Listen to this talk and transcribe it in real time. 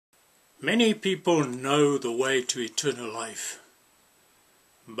Many people know the way to eternal life,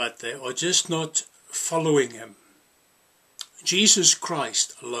 but they are just not following Him. Jesus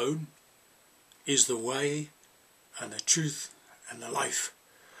Christ alone is the way and the truth and the life.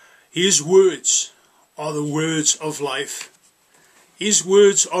 His words are the words of life. His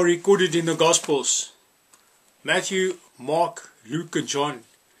words are recorded in the Gospels: Matthew, Mark, Luke and John.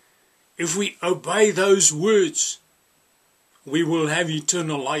 If we obey those words, we will have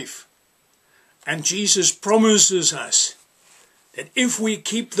eternal life. And Jesus promises us that if we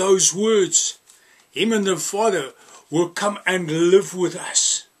keep those words, Him and the Father will come and live with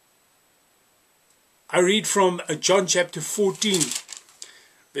us. I read from John chapter 14,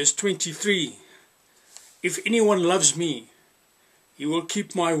 verse 23. If anyone loves me, he will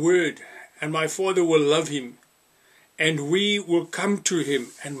keep my word, and my Father will love him, and we will come to him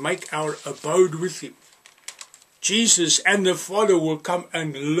and make our abode with him. Jesus and the Father will come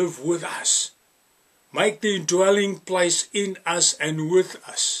and live with us, make their dwelling place in us and with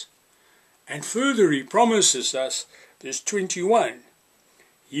us. And further He promises us, verse 21,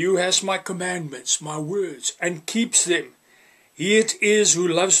 He who has my commandments, my words, and keeps them, he it is who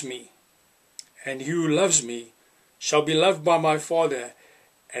loves me. And he who loves me shall be loved by my Father,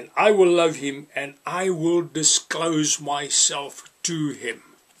 and I will love him, and I will disclose myself to him.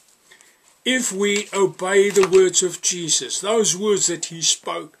 If we obey the words of Jesus, those words that He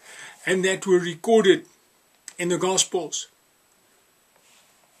spoke and that were recorded in the Gospels,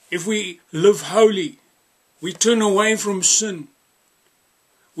 if we live holy, we turn away from sin,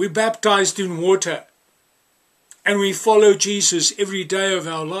 we're baptized in water, and we follow Jesus every day of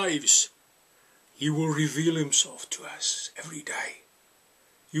our lives, He will reveal Himself to us every day.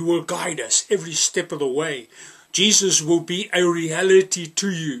 He will guide us every step of the way. Jesus will be a reality to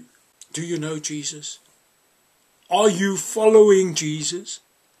you. Do you know Jesus? Are you following Jesus?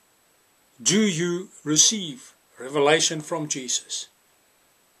 Do you receive revelation from Jesus?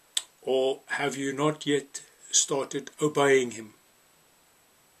 Or have you not yet started obeying Him?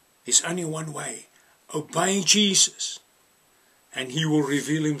 There's only one way. Obey Jesus, and He will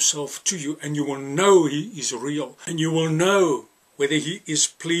reveal Himself to you, and you will know He is real, and you will know whether He is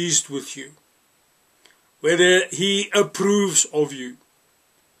pleased with you, whether He approves of you.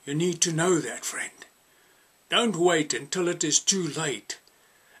 You need to know that, friend. Don't wait until it is too late,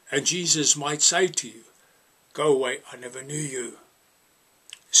 and Jesus might say to you, "Go away, I never knew you."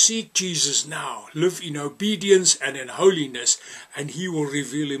 Seek Jesus now, live in obedience and in holiness, and He will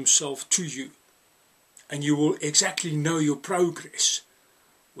reveal Himself to you. And you will exactly know your progress,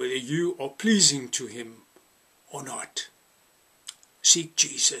 whether you are pleasing to Him or not. Seek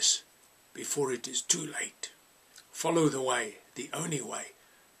Jesus before it is too late. Follow the way, the only way,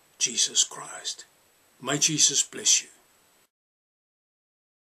 Jesus Christ. May Jesus bless you.